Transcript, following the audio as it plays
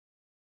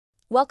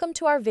Welcome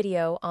to our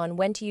video on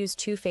when to use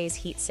two-phase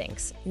heat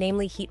sinks,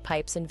 namely heat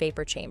pipes and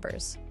vapor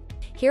chambers.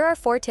 Here are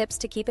 4 tips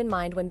to keep in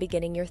mind when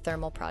beginning your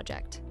thermal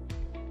project.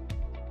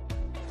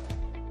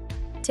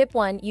 Tip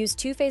 1. Use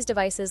two-phase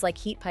devices like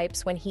heat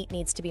pipes when heat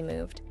needs to be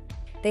moved.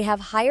 They have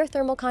higher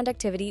thermal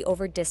conductivity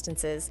over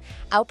distances,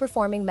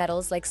 outperforming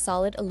metals like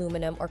solid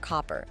aluminum or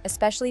copper,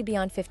 especially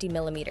beyond 50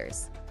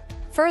 millimeters.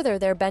 Further,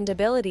 their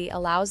bendability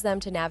allows them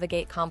to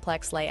navigate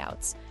complex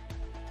layouts.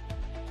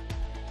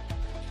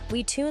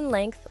 We tune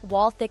length,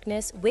 wall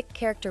thickness, wick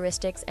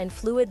characteristics, and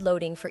fluid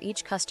loading for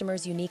each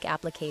customer's unique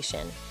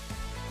application.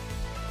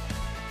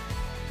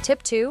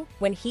 Tip 2.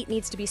 When heat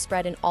needs to be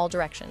spread in all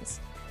directions.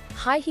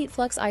 High heat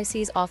flux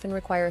ICs often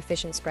require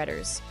efficient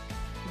spreaders.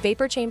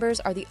 Vapor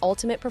chambers are the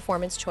ultimate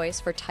performance choice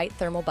for tight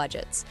thermal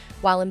budgets,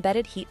 while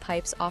embedded heat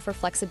pipes offer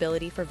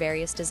flexibility for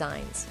various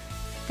designs.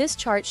 This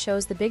chart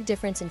shows the big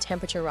difference in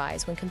temperature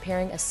rise when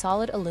comparing a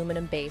solid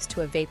aluminum base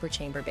to a vapor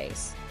chamber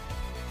base.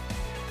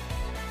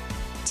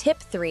 Tip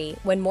 3.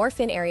 When more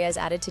fin area is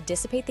added to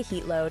dissipate the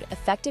heat load,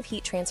 effective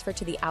heat transfer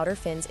to the outer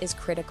fins is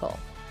critical.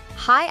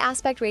 High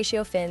aspect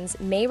ratio fins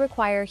may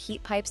require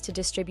heat pipes to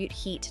distribute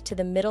heat to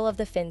the middle of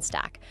the fin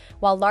stack,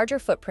 while larger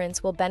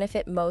footprints will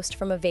benefit most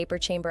from a vapor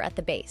chamber at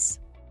the base.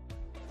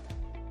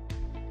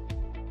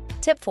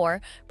 Tip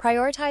 4.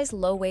 Prioritize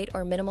low weight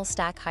or minimal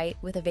stack height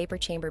with a vapor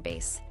chamber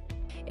base.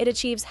 It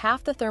achieves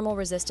half the thermal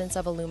resistance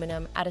of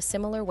aluminum at a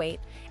similar weight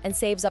and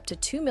saves up to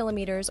 2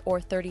 millimeters or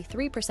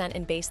 33%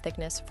 in base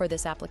thickness for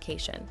this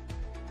application.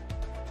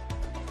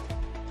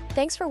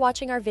 Thanks for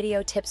watching our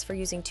video tips for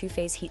using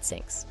two-phase heat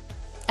sinks.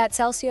 At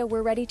Celsia,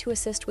 we're ready to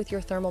assist with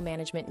your thermal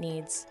management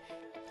needs.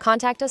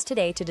 Contact us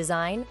today to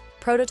design,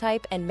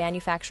 prototype, and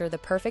manufacture the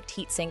perfect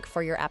heat sink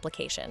for your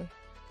application.